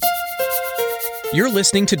You're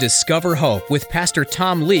listening to Discover Hope with Pastor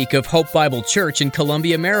Tom Leake of Hope Bible Church in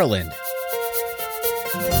Columbia, Maryland.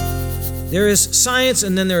 There is science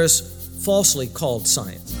and then there is falsely called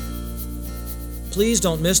science. Please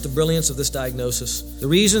don't miss the brilliance of this diagnosis. The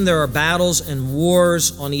reason there are battles and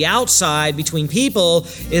wars on the outside between people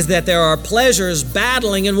is that there are pleasures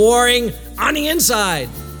battling and warring on the inside.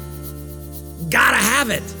 Gotta have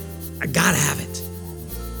it. I gotta have it.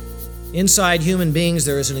 Inside human beings,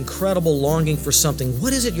 there is an incredible longing for something.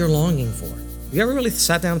 What is it you're longing for? Have you ever really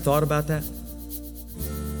sat down and thought about that?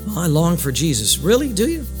 Well, I long for Jesus. Really? Do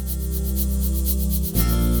you?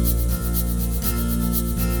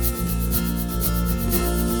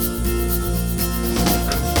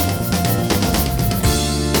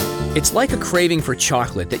 It's like a craving for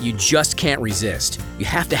chocolate that you just can't resist. You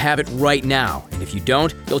have to have it right now, and if you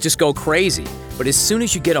don't, you'll just go crazy. But as soon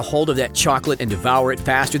as you get a hold of that chocolate and devour it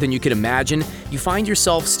faster than you could imagine, you find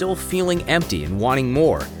yourself still feeling empty and wanting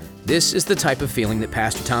more. This is the type of feeling that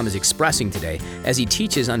Pastor Tom is expressing today as he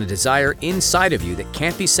teaches on a desire inside of you that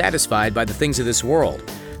can't be satisfied by the things of this world.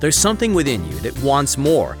 There's something within you that wants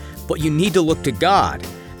more, but you need to look to God.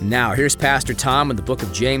 Now, here's Pastor Tom in the book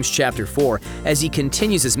of James chapter 4 as he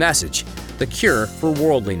continues his message, The Cure for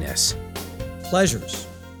Worldliness. Pleasures.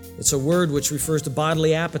 It's a word which refers to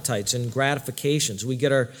bodily appetites and gratifications. We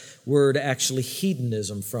get our word actually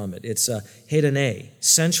hedonism from it. It's hedone,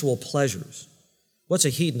 sensual pleasures. What's a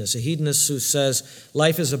hedonist? A hedonist who says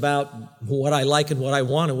life is about what I like and what I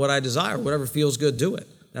want and what I desire. Whatever feels good, do it.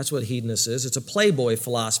 That's what hedonist is. It's a playboy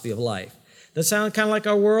philosophy of life. Does that sound kind of like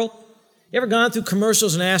our world? You ever gone through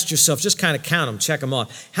commercials and asked yourself, just kind of count them, check them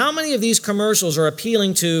off, how many of these commercials are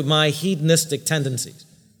appealing to my hedonistic tendencies?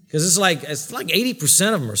 Because it's like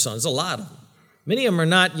 80% of them or something. It's a lot of them. Many of them are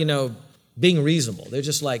not, being reasonable. They're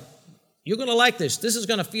just like, you're going to like this. This is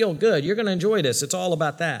going to feel good. You're going to enjoy this. It's all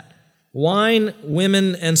about that. Wine,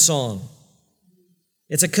 women, and song.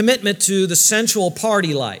 It's a commitment to the sensual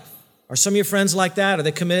party life. Are some of your friends like that? Are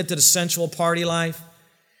they committed to the sensual party life?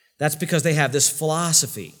 That's because they have this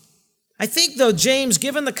philosophy. I think, though, James,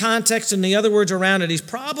 given the context and the other words around it, he's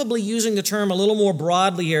probably using the term a little more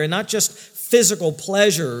broadly here, and not just physical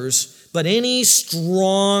pleasures, but any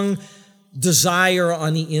strong desire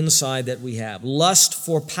on the inside that we have. Lust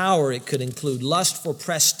for power, it could include. Lust for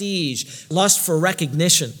prestige. Lust for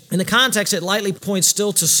recognition. In the context, it lightly points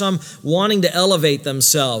still to some wanting to elevate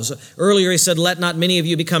themselves. Earlier he said, let not many of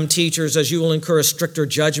you become teachers, as you will incur a stricter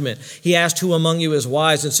judgment. He asked, who among you is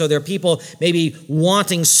wise? And so there are people maybe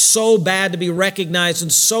wanting so bad to be recognized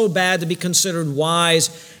and so bad to be considered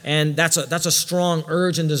wise, and that's a strong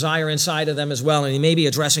urge and desire inside of them as well, and he may be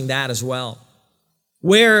addressing that as well.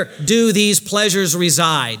 Where do these pleasures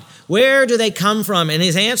reside? Where do they come from? And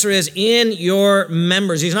his answer is in your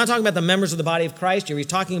members. He's not talking about the members of the body of Christ here. He's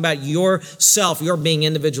talking about yourself, your being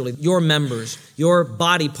individually, your members, your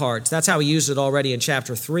body parts. That's how he used it already in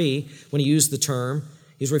chapter 3 when he used the term.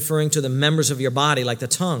 He's referring to the members of your body like the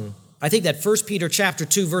tongue. I think that 1 Peter chapter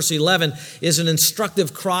 2, verse 11 is an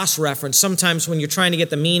instructive cross-reference. Sometimes when you're trying to get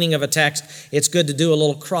the meaning of a text, it's good to do a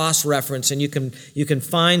little cross-reference, and you can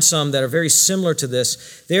find some that are very similar to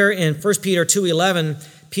this. There in 1 Peter 2:11,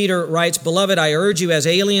 Peter writes, Beloved, I urge you as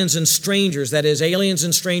aliens and strangers, that is, aliens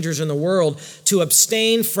and strangers in the world, to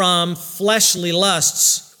abstain from fleshly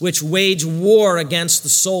lusts which wage war against the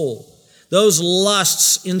soul. Those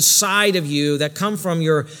lusts inside of you that come from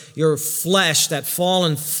your flesh, that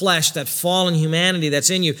fallen humanity that's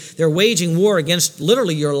in you, they're waging war against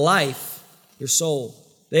literally your life, your soul.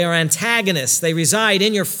 They are antagonists. They reside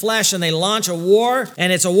in your flesh and they launch a war,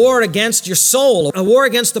 and it's a war against your soul, a war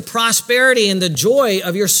against the prosperity and the joy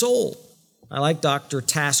of your soul. I like Dr.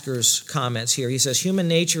 Tasker's comments here. He says, human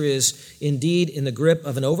nature is indeed in the grip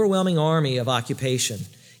of an overwhelming army of occupation.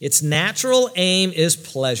 Its natural aim is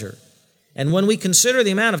pleasure. And when we consider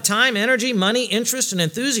the amount of time, energy, money, interest, and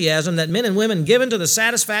enthusiasm that men and women give into the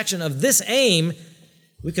satisfaction of this aim,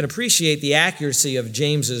 we can appreciate the accuracy of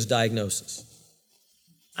James's diagnosis.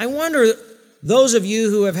 I wonder, those of you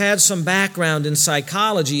who have had some background in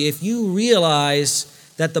psychology, if you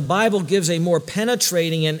realize that the Bible gives a more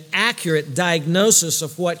penetrating and accurate diagnosis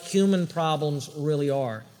of what human problems really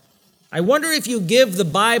are. I wonder if you give the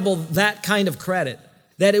Bible that kind of credit,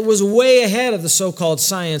 that it was way ahead of the so-called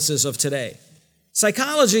sciences of today.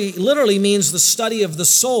 Psychology literally means the study of the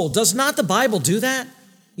soul. Does not the Bible do that?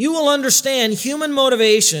 You will understand human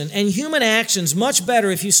motivation and human actions much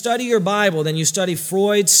better if you study your Bible than you study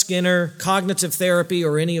Freud, Skinner, cognitive therapy,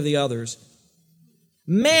 or any of the others.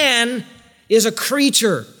 Man is a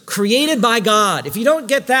creature created by God. If you don't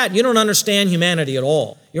get that, you don't understand humanity at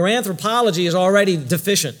all. Your anthropology is already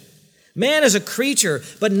deficient. Man is a creature,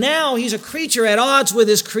 but now he's a creature at odds with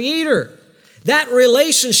his Creator. That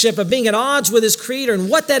relationship of being at odds with his Creator and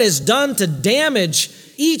what that has done to damage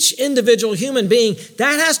each individual human being,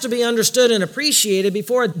 that has to be understood and appreciated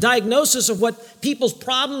before a diagnosis of what people's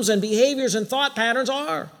problems and behaviors and thought patterns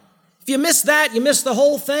are. If you miss that, you miss the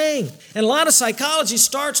whole thing. And a lot of psychology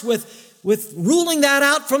starts with ruling that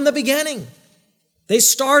out from the beginning. They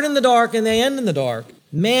start in the dark and they end in the dark.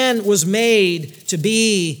 Man was made to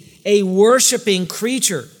be a worshiping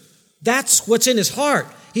creature. That's what's in his heart.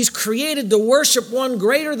 He's created to worship one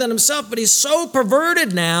greater than himself, but he's so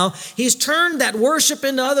perverted now, he's turned that worship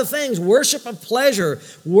into other things. Worship of pleasure,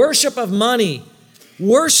 worship of money,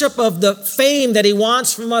 worship of the fame that he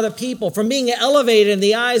wants from other people, from being elevated in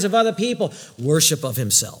the eyes of other people, worship of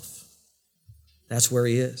himself. That's where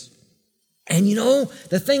he is. And you know,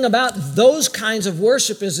 the thing about those kinds of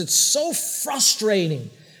worship is it's so frustrating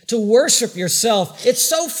to worship yourself. It's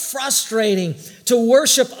so frustrating to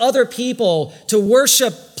worship other people, to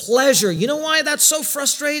worship pleasure. You know why that's so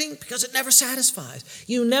frustrating? Because it never satisfies.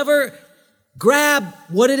 You never grab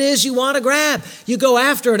what it is you want to grab. You go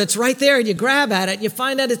after it, it's right there, and you grab at it, and you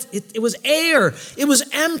find out it was air. It was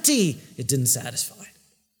empty. It didn't satisfy.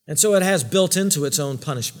 And so it has built into its own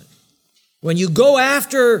punishment. When you go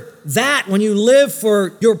after that, when you live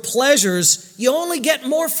for your pleasures, you only get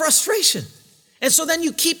more frustration. And so then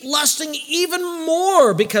you keep lusting even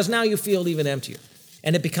more because now you feel even emptier.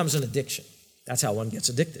 And it becomes an addiction. That's how one gets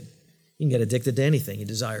addicted. You can get addicted to anything you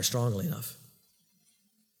desire strongly enough.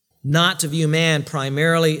 Not to view man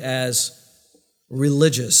primarily as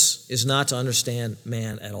religious is not to understand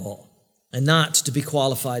man at all, and not to be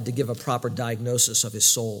qualified to give a proper diagnosis of his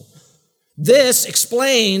soul. This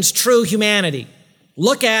explains true humanity.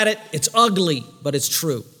 Look at it, it's ugly, but it's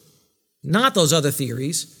true. Not those other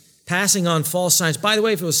theories. Passing on false science. By the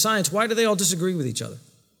way, if it was science, why do they all disagree with each other?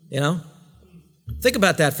 You know? Think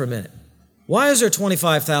about that for a minute. Why is there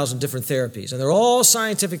 25,000 different therapies and they're all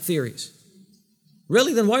scientific theories?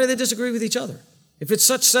 Really? Then why do they disagree with each other? If it's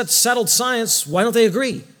such settled science, why don't they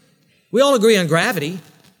agree? We all agree on gravity,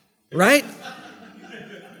 right?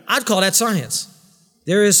 I'd call that science.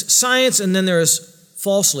 There is science and then there is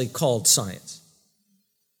falsely called science.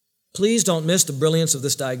 Please don't miss the brilliance of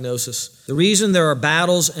this diagnosis. The reason there are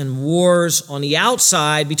battles and wars on the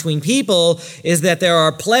outside between people is that there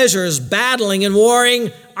are pleasures battling and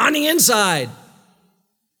warring on the inside.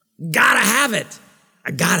 Gotta have it.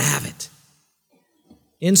 I gotta have it.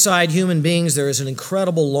 Inside human beings, there is an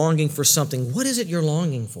incredible longing for something. What is it you're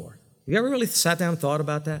longing for? Have you ever really sat down and thought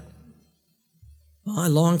about that? Oh, I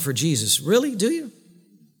long for Jesus. Really? Do you?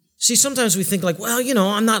 See, sometimes we think like, well, you know,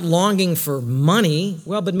 I'm not longing for money.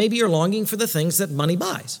 Well, but maybe you're longing for the things that money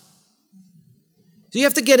buys. So you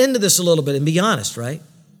have to get into this a little bit and be honest, right?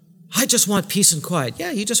 I just want peace and quiet.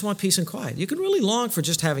 Yeah, you just want peace and quiet. You can really long for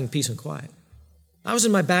just having peace and quiet. I was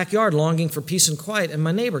in my backyard longing for peace and quiet, and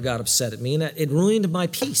my neighbor got upset at me, and it ruined my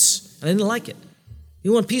peace. I didn't like it.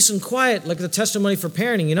 You want peace and quiet, like the testimony for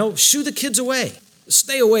parenting, you know, shoo the kids away.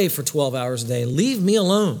 Stay away for 12 hours a day and leave me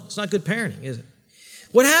alone. It's not good parenting, is it?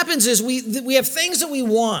 What happens is we have things that we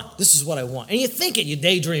want. This is what I want. And you think it, you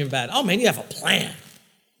daydream about it. Oh man, you have a plan.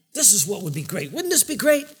 This is what would be great. Wouldn't this be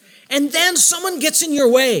great? And then someone gets in your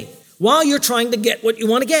way while you're trying to get what you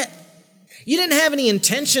want to get. You didn't have any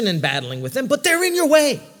intention in battling with them, but they're in your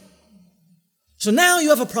way. So now you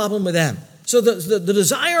have a problem with them. So the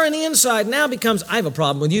desire on the inside now becomes, I have a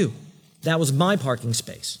problem with you. That was my parking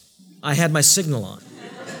space. I had my signal on.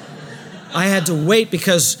 I had to wait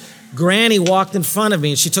because Granny walked in front of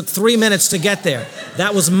me and she took 3 minutes to get there.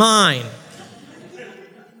 That was mine.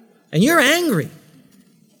 And you're angry.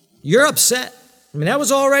 You're upset. I mean, that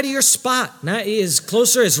was already your spot. Now it's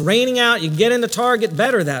closer, it's raining out, you can get in the target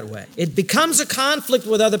better that way. It becomes a conflict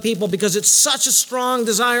with other people because it's such a strong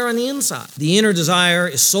desire on the inside. The inner desire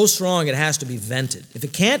is so strong it has to be vented. If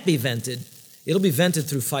it can't be vented, it'll be vented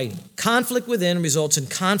through fighting. Conflict within results in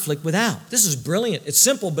conflict without. This is brilliant. It's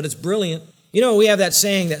simple, but it's brilliant. You know, we have that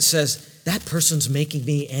saying that says, that person's making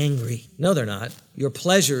me angry. No, they're not. Your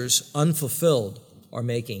pleasures unfulfilled are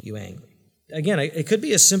making you angry. Again, it could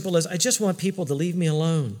be as simple as, I just want people to leave me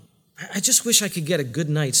alone. I just wish I could get a good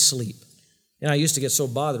night's sleep. You know, I used to get so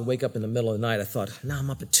bothered, wake up in the middle of the night. I thought, now I'm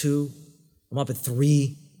up at 2, I'm up at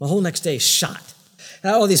 3. My whole next day is shot. I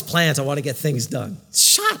have all these plans, I want to get things done. It's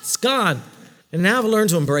shot, it's gone. And now I've learned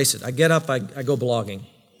to embrace it. I get up, I go blogging.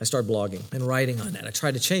 I start blogging and writing on that. I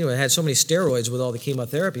tried to change it. I had so many steroids with all the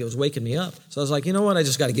chemotherapy, it was waking me up. So I was like, you know what? I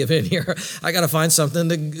just got to give in here. I got to find something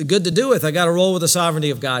good to do with. I got to roll with the sovereignty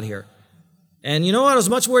of God here. And you know what? I was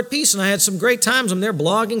much more at peace, and I had some great times. I'm there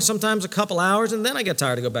blogging, sometimes a couple hours, and then I get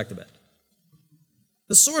tired to go back to bed.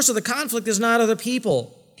 The source of the conflict is not other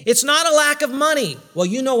people. It's not a lack of money. Well,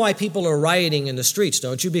 you know why people are rioting in the streets,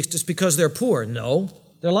 don't you? Just because they're poor. No.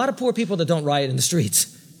 There are a lot of poor people that don't riot in the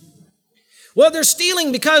streets. Well, they're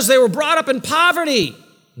stealing because they were brought up in poverty.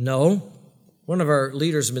 No. One of our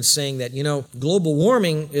leaders has been saying that, global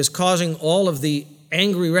warming is causing all of the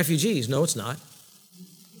angry refugees. No, it's not.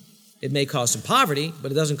 It may cause some poverty,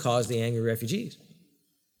 but it doesn't cause the angry refugees.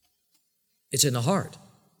 It's in the heart.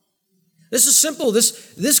 This is simple.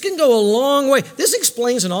 This can go a long way. This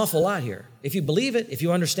explains an awful lot here. If you believe it, if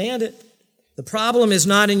you understand it, the problem is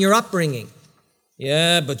not in your upbringing.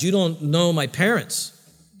 Yeah, but you don't know my parents.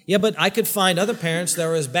 Yeah, but I could find other parents that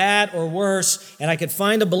are as bad or worse, and I could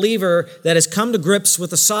find a believer that has come to grips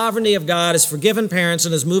with the sovereignty of God, has forgiven parents,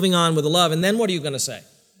 and is moving on with love. And then what are you going to say?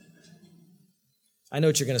 I know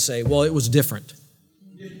what you're going to say. Well, it was different.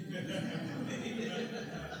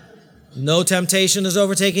 No temptation has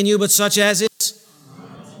overtaken you, but such as is.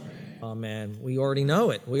 Oh, man, we already know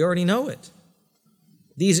it. We already know it.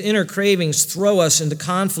 These inner cravings throw us into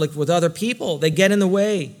conflict with other people. They get in the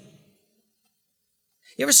way.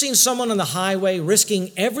 You ever seen someone on the highway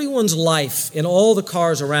risking everyone's life in all the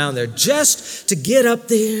cars around there just to get up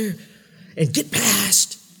there and get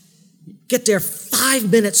past, get there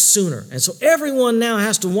 5 minutes sooner? And so everyone now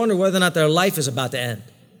has to wonder whether or not their life is about to end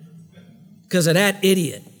because of that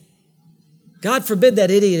idiot. God forbid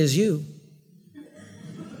that idiot is you.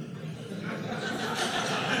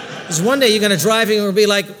 Because one day you're going to drive and be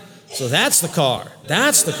like, so that's the car.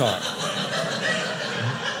 That's the car.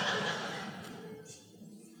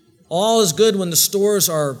 All is good when the stores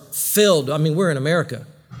are filled. I mean, we're in America.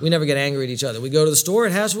 We never get angry at each other. We go to the store,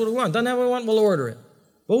 it has what we want. Doesn't have what we want, we'll order it.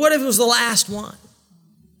 But what if it was the last one?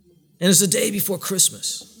 And it's the day before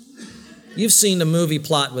Christmas. You've seen the movie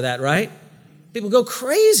plot with that, right? People go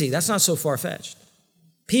crazy. That's not so far-fetched.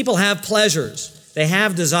 People have pleasures. They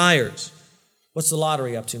have desires. What's the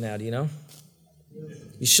lottery up to now? Do you know?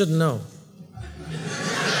 You shouldn't know.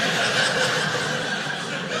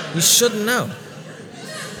 You shouldn't know.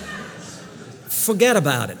 Forget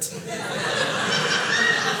about it.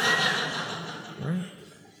 Right?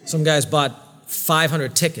 Some guy's bought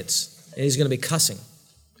 500 tickets, and he's going to be cussing.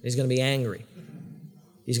 He's going to be angry.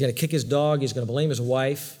 He's going to kick his dog. He's going to blame his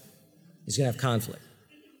wife. He's going to have conflict.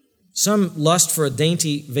 Some lust for a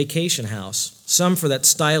dainty vacation house. Some for that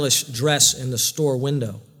stylish dress in the store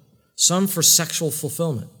window. Some for sexual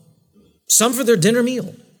fulfillment. Some for their dinner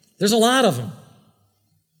meal. There's a lot of them.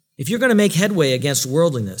 If you're going to make headway against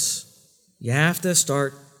worldliness, you have to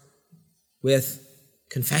start with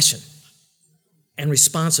confession and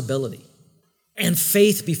responsibility and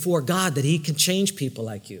faith before God that He can change people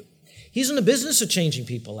like you. He's in the business of changing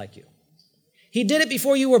people like you. He did it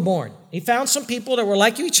before you were born. He found some people that were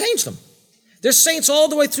like you. He changed them. There's saints all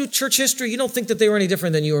the way through church history. You don't think that they were any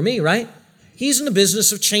different than you or me, right? He's in the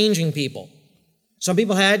business of changing people. Some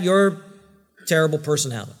people had your terrible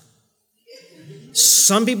personality.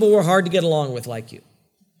 Some people were hard to get along with like you.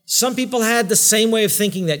 Some people had the same way of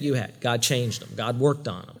thinking that you had. God changed them. God worked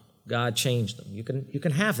on them. God changed them. You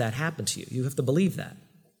can have that happen to you. You have to believe that.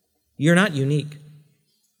 You're not unique.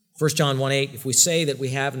 1 John 1:8, if we say that we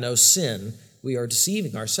have no sin, we are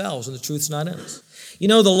deceiving ourselves and the truth's not in us. You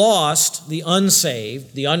know, the lost, the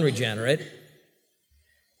unsaved, the unregenerate,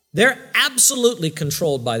 they're absolutely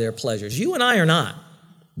controlled by their pleasures. You and I are not.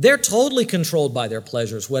 They're totally controlled by their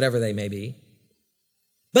pleasures, whatever they may be.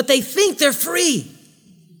 But they think they're free.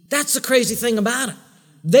 That's the crazy thing about it.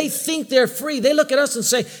 They think they're free. They look at us and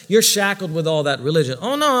say, you're shackled with all that religion.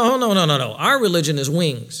 Oh, no. Our religion is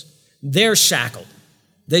wings. They're shackled.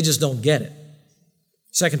 They just don't get it.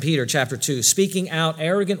 2 Peter chapter 2, speaking out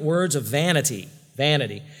arrogant words of vanity.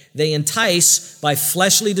 They entice by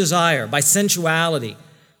fleshly desire, by sensuality,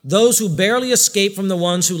 those who barely escape from the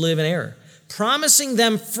ones who live in error, promising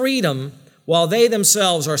them freedom while they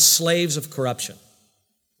themselves are slaves of corruption.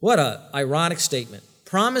 What an ironic statement.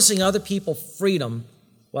 Promising other people freedom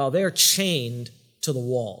while they're chained to the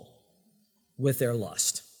wall with their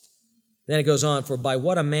lust. Then it goes on, for by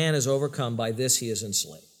what a man is overcome, by this he is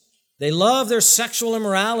enslaved. They love their sexual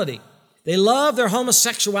immorality. They love their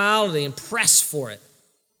homosexuality and press for it.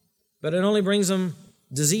 But it only brings them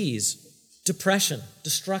disease, depression,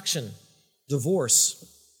 destruction, divorce.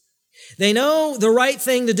 They know the right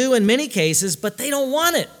thing to do in many cases, but they don't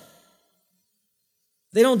want it.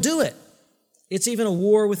 They don't do it. It's even a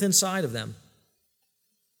war within inside of them.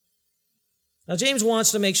 Now, James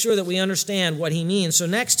wants to make sure that we understand what he means. So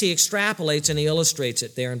next he extrapolates and he illustrates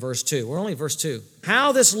it there in verse 2. We're only verse 2.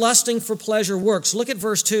 How this lusting for pleasure works. Look at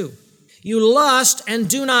verse 2. You lust and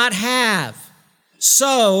do not have,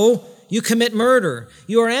 so you commit murder.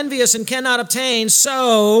 You are envious and cannot obtain,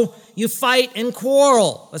 so you fight and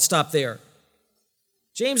quarrel. Let's stop there.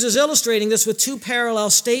 James is illustrating this with two parallel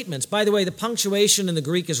statements. By the way, the punctuation in the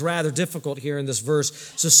Greek is rather difficult here in this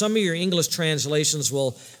verse, so some of your English translations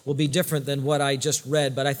will be different than what I just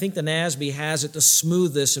read, but I think the NASB has it to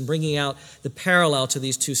smooth this and bringing out the parallel to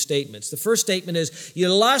these two statements. The first statement is,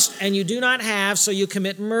 you lust and you do not have, so you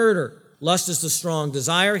commit murder. Lust is the strong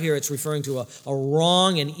desire. Here it's referring to a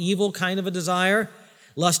wrong and evil kind of a desire.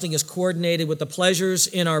 Lusting is coordinated with the pleasures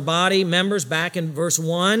in our body members back in verse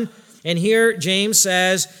 1. And here James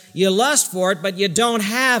says, you lust for it, but you don't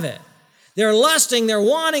have it. They're lusting, they're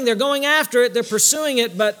wanting, they're going after it, they're pursuing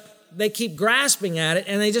it, but they keep grasping at it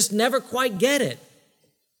and they just never quite get it.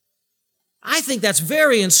 I think that's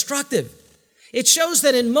very instructive. It shows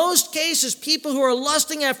that in most cases, people who are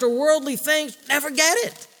lusting after worldly things never get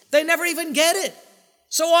it. They never even get it.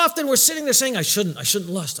 So often we're sitting there saying, I shouldn't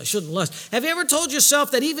lust. Have you ever told yourself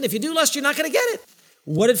that even if you do lust, you're not going to get it?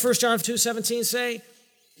 What did 1 John 2:17 say?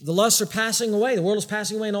 The lusts are passing away. The world is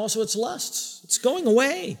passing away and also its lusts. It's going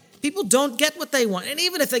away. People don't get what they want. And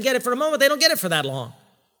even if they get it for a moment, they don't get it for that long.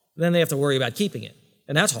 Then they have to worry about keeping it.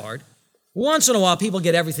 And that's hard. Once in a while, people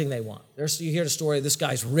get everything they want. You hear the story, this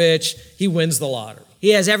guy's rich. He wins the lottery. He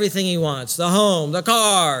has everything he wants. The home, the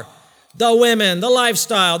car, the women, the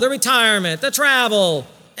lifestyle, the retirement, the travel.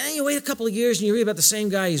 And then you wait a couple of years and you read about the same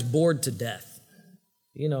guy, he's bored to death.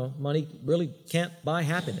 You know, money really can't buy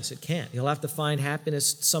happiness. It can't. You'll have to find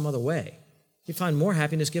happiness some other way. You find more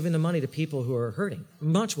happiness giving the money to people who are hurting.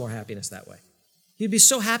 Much more happiness that way. He'd be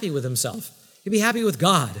so happy with himself. He'd be happy with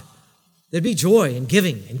God. There'd be joy in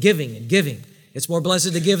giving and giving and giving. It's more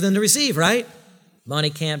blessed to give than to receive, right? Money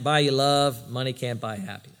can't buy you love. Money can't buy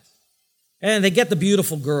happiness. And they get the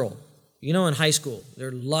beautiful girl. You know, in high school,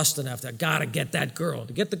 they're lusting after, I gotta get that girl.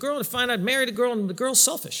 To get the girl, to find out, marry the girl, and the girl's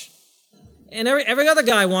selfish. And every other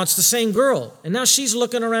guy wants the same girl. And now she's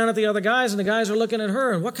looking around at the other guys, and the guys are looking at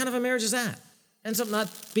her. And what kind of a marriage is that? Ends up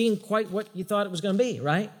not being quite what you thought it was going to be,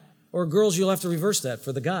 right? Or girls, you'll have to reverse that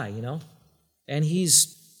for the guy, you know? And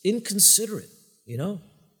he's inconsiderate, you know?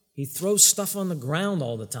 He throws stuff on the ground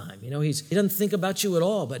all the time. You know, he doesn't think about you at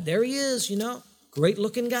all. But there he is, you know?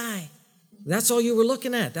 Great-looking guy. That's all you were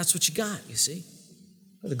looking at. That's what you got, you see?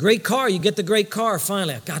 The great car, you get the great car.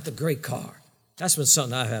 Finally, I got the great car. That's been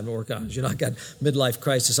something I haven't worked on. You know, I got midlife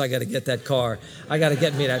crisis. I got to get that car. I got to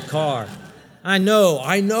get me that car. I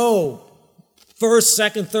know. First,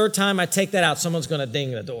 second, third time I take that out, someone's going to ding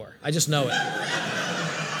the door. I just know it.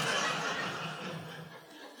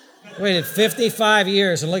 Waited 55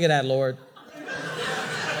 years, and look at that, Lord.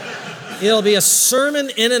 It'll be a sermon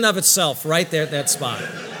in and of itself right there at that spot.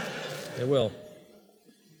 It will.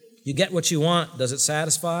 You get what you want. Does it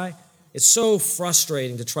satisfy? It's so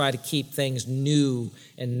frustrating to try to keep things new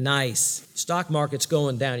and nice. Stock market's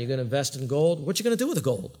going down. You're going to invest in gold? What are you going to do with the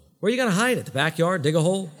gold? Where are you going to hide it? The backyard? Dig a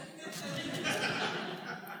hole?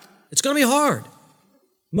 It's going to be hard.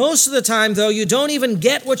 Most of the time, though, you don't even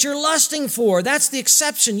get what you're lusting for. That's the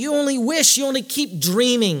exception. You only wish, you only keep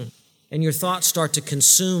dreaming, and your thoughts start to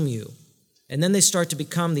consume you. And then they start to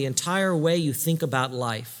become the entire way you think about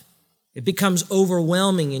life. It becomes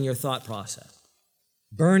overwhelming in your thought process.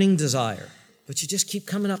 Burning desire. But you just keep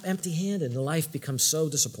coming up empty-handed, and life becomes so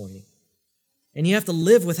disappointing. And you have to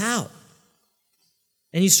live without.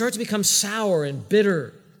 And you start to become sour and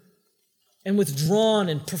bitter and withdrawn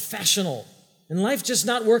and professional. And life just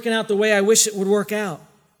not working out the way I wish it would work out.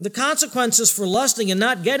 The consequences for lusting and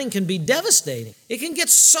not getting can be devastating. It can get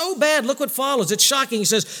so bad. Look what follows. It's shocking. He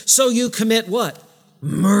says, so you commit what?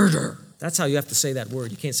 Murder. That's how you have to say that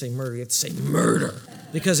word. You can't say murder. You have to say murder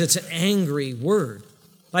because it's an angry word.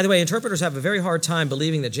 By the way, interpreters have a very hard time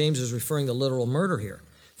believing that James is referring to literal murder here.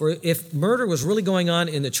 For if murder was really going on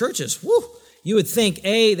in the churches, you would think,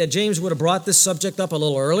 A, that James would have brought this subject up a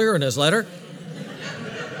little earlier in his letter.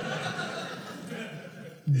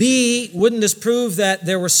 B, wouldn't this prove that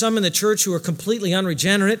there were some in the church who were completely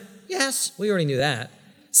unregenerate? Yes, we already knew that.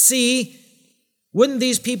 C, wouldn't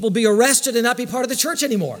these people be arrested and not be part of the church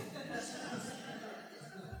anymore?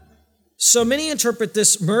 So many interpret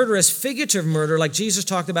this murder as figurative murder, like Jesus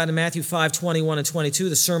talked about in Matthew 5:21 and 22,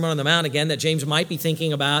 the Sermon on the Mount, again, that James might be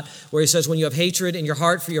thinking about, where he says, when you have hatred in your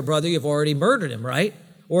heart for your brother, you've already murdered him, right?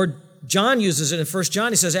 Or John uses it in 1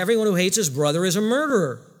 John. He says, everyone who hates his brother is a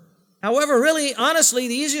murderer. However, really, honestly,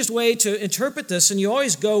 the easiest way to interpret this, and you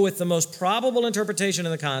always go with the most probable interpretation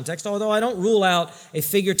in the context, although I don't rule out a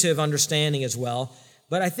figurative understanding as well,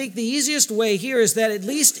 but I think the easiest way here is that at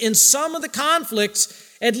least in some of the conflicts,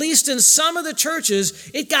 at least in some of the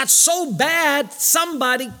churches, it got so bad,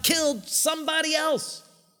 somebody killed somebody else.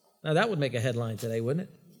 Now, that would make a headline today, wouldn't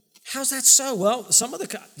it? How's that so? Well,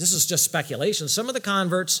 this is just speculation. Some of the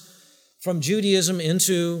converts from Judaism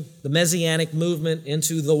into the Messianic movement,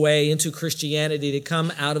 into the way, into Christianity, to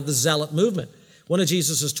come out of the Zealot movement. One of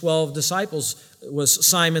Jesus' 12 disciples was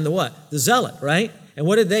Simon the what? The Zealot, right? And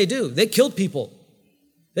what did they do? They killed people.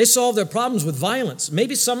 They solved their problems with violence.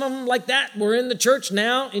 Maybe some of them like that were in the church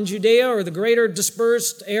now in Judea or the greater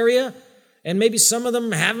dispersed area, and maybe some of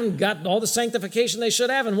them haven't got all the sanctification they should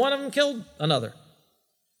have, and one of them killed another.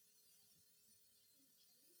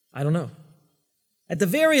 I don't know. At the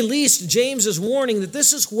very least, James is warning that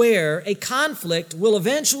this is where a conflict will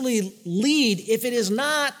eventually lead if it is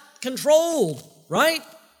not controlled, right?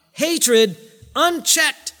 Hatred,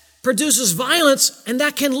 unchecked, produces violence, and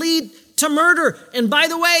that can lead to murder. And by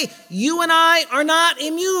the way, you and I are not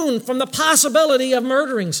immune from the possibility of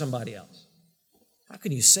murdering somebody else. How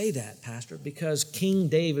can you say that, Pastor? Because King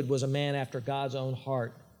David was a man after God's own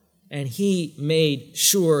heart, and he made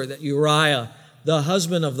sure that Uriah, the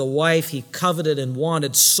husband of the wife he coveted and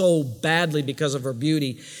wanted so badly because of her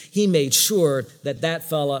beauty, he made sure that that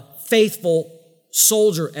fella, faithful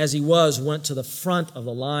soldier as he was, went to the front of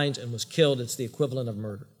the lines and was killed. It's the equivalent of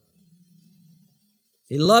murder.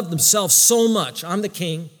 He loved himself so much. I'm the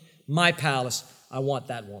king, my palace, I want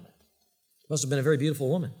that woman. Must have been a very beautiful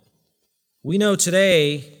woman. We know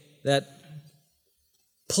today that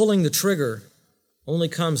pulling the trigger only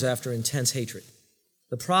comes after intense hatred.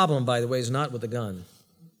 The problem, by the way, is not with the gun,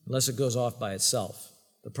 unless it goes off by itself.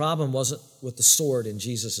 The problem wasn't with the sword in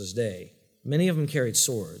Jesus' day. Many of them carried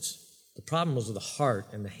swords. The problem was with the heart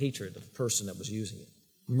and the hatred of the person that was using it.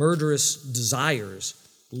 Murderous desires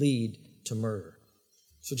lead to murder.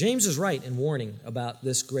 So James is right in warning about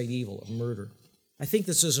this great evil of murder. I think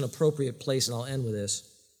this is an appropriate place, and I'll end with this,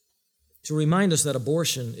 to remind us that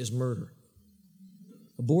abortion is murder.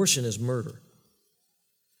 Abortion is murder.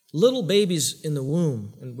 Little babies in the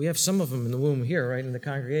womb, and we have some of them in the womb here, right, in the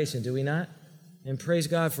congregation, do we not? And praise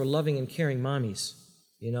God for loving and caring mommies,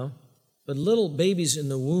 you know? But little babies in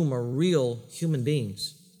the womb are real human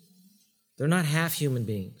beings. They're not half human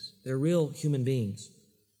beings. They're real human beings.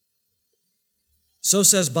 So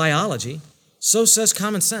says biology. So says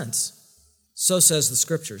common sense. So says the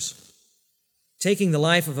Scriptures. Taking the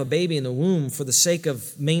life of a baby in the womb for the sake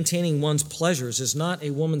of maintaining one's pleasures is not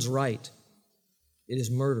a woman's right. It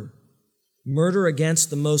is murder. Murder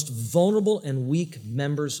against the most vulnerable and weak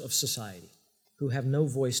members of society who have no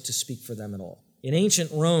voice to speak for them at all. In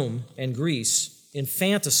ancient Rome and Greece,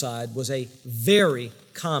 infanticide was a very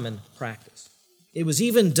common practice. It was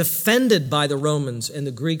even defended by the Romans and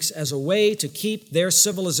the Greeks as a way to keep their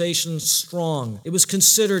civilization strong. It was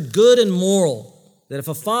considered good and moral that if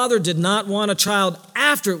a father did not want a child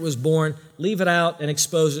after it was born, leave it out and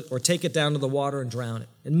expose it or take it down to the water and drown it.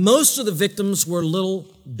 And most of the victims were little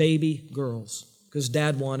baby girls because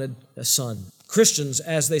dad wanted a son. Christians,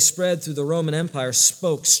 as they spread through the Roman Empire,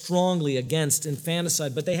 spoke strongly against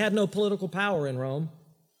infanticide, but they had no political power in Rome.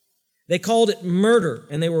 They called it murder,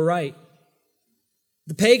 and they were right.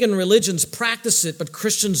 The pagan religions practiced it, but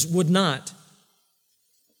Christians would not.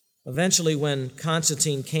 Eventually, when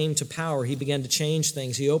Constantine came to power, he began to change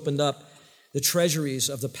things. He opened up the treasuries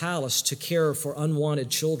of the palace to care for unwanted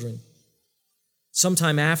children.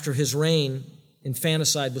 Sometime after his reign,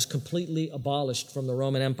 infanticide was completely abolished from the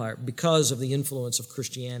Roman Empire because of the influence of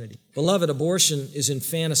Christianity. Beloved, abortion is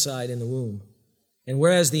infanticide in the womb. And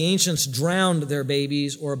whereas the ancients drowned their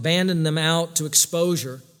babies or abandoned them out to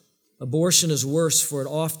exposure, abortion is worse, for it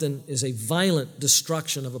often is a violent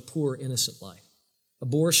destruction of a poor, innocent life.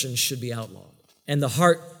 Abortion should be outlawed. And the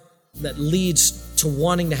heart that leads to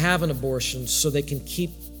wanting to have an abortion so they can keep,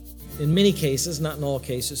 in many cases, not in all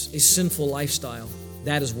cases, a sinful lifestyle,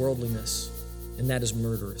 that is worldliness, and that is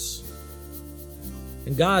murderous.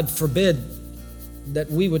 And God forbid that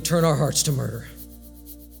we would turn our hearts to murder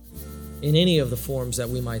in any of the forms that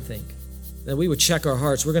we might think. That we would check our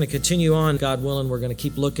hearts. We're going to continue on, God willing. We're going to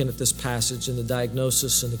keep looking at this passage and the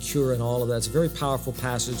diagnosis and the cure and all of that. It's a very powerful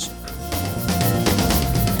passage.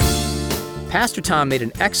 Pastor Tom made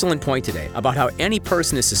an excellent point today about how any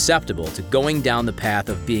person is susceptible to going down the path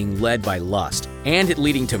of being led by lust and it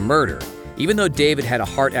leading to murder. Even though David had a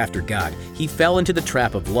heart after God, he fell into the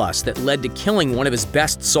trap of lust that led to killing one of his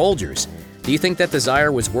best soldiers. Do you think that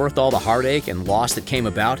desire was worth all the heartache and loss that came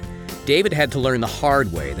about? David had to learn the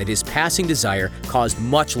hard way that his passing desire caused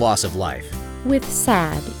much loss of life. With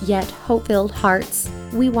sad yet hope-filled hearts,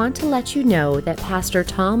 we want to let you know that Pastor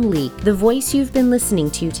Tom Leake, the voice you've been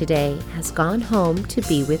listening to today, has gone home to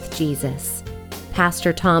be with Jesus.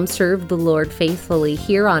 Pastor Tom served the Lord faithfully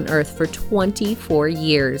here on earth for 24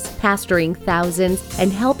 years, pastoring thousands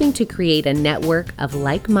and helping to create a network of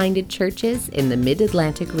like-minded churches in the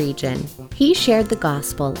Mid-Atlantic region. He shared the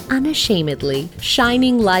gospel unashamedly,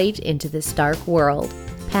 shining light into this dark world.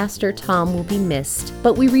 Pastor Tom will be missed,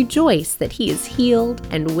 but we rejoice that he is healed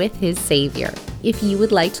and with his Savior. If you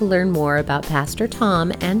would like to learn more about Pastor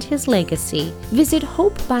Tom and his legacy, visit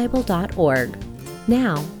hopebible.org.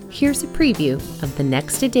 Now, here's a preview of the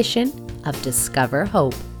next edition of Discover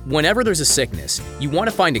Hope. Whenever there's a sickness, you want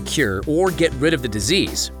to find a cure or get rid of the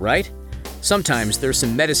disease, right? Sometimes there's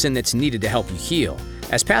some medicine that's needed to help you heal.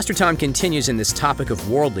 As Pastor Tom continues in this topic of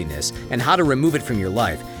worldliness and how to remove it from your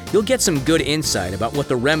life, you'll get some good insight about what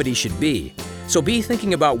the remedy should be. So be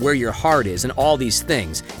thinking about where your heart is and all these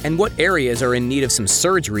things, and what areas are in need of some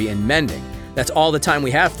surgery and mending. That's all the time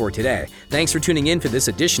we have for today. Thanks for tuning in for this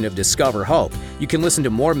edition of Discover Hope. You can listen to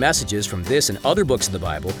more messages from this and other books of the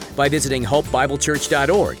Bible by visiting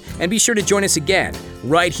hopebiblechurch.org. And be sure to join us again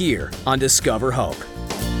right here on Discover Hope.